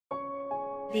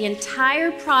The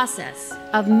entire process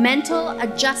of mental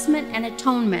adjustment and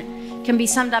atonement can be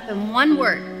summed up in one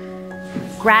word: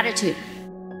 gratitude.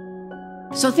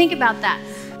 So think about that.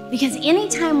 Because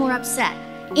anytime we're upset,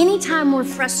 anytime we're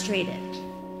frustrated,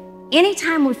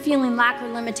 anytime we're feeling lack or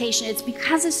limitation, it's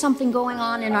because of something going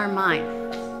on in our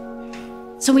mind.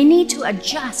 So we need to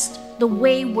adjust the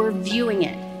way we're viewing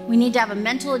it. We need to have a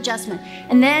mental adjustment.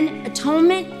 And then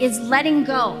atonement is letting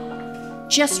go.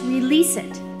 Just release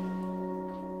it.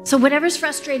 So whatever's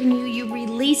frustrating you, you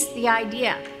release the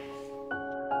idea.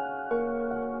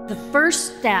 The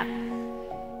first step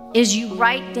is you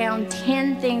write down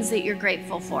 10 things that you're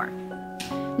grateful for.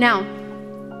 Now,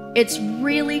 it's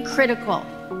really critical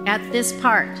at this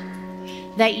part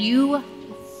that you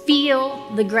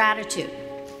feel the gratitude.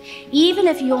 Even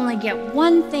if you only get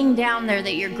one thing down there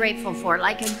that you're grateful for,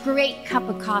 like a great cup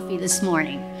of coffee this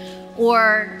morning,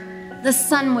 or the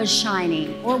sun was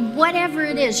shining, or whatever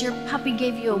it is, your puppy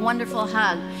gave you a wonderful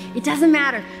hug. It doesn't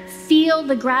matter. Feel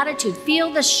the gratitude.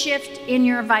 Feel the shift in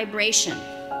your vibration.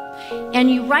 And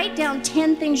you write down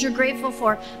 10 things you're grateful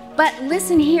for. But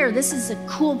listen here, this is the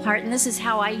cool part, and this is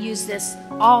how I use this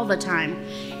all the time,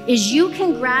 is you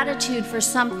can gratitude for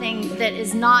something that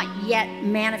is not yet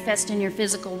manifest in your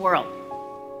physical world.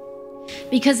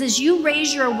 Because as you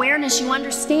raise your awareness, you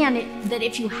understand that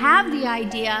if you have the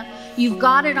idea, you've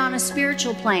got it on a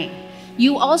spiritual plane.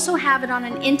 You also have it on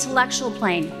an intellectual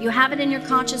plane. You have it in your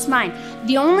conscious mind.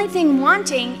 The only thing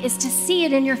wanting is to see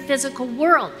it in your physical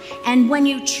world. And when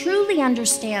you truly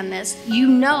understand this, you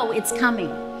know it's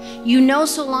coming. You know,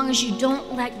 so long as you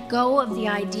don't let go of the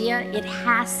idea, it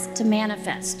has to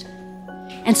manifest.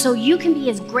 And so you can be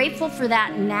as grateful for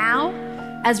that now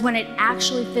as when it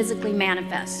actually physically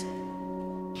manifests.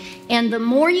 And the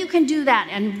more you can do that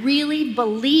and really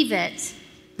believe it,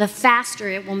 the faster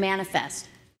it will manifest.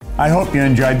 I hope you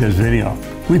enjoyed this video.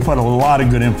 We put a lot of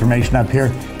good information up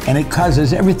here, and it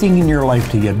causes everything in your life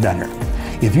to get better.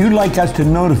 If you'd like us to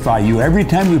notify you every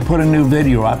time we put a new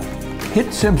video up,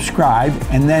 hit subscribe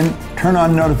and then turn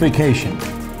on notification.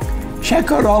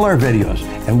 Check out all our videos,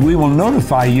 and we will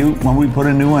notify you when we put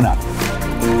a new one up.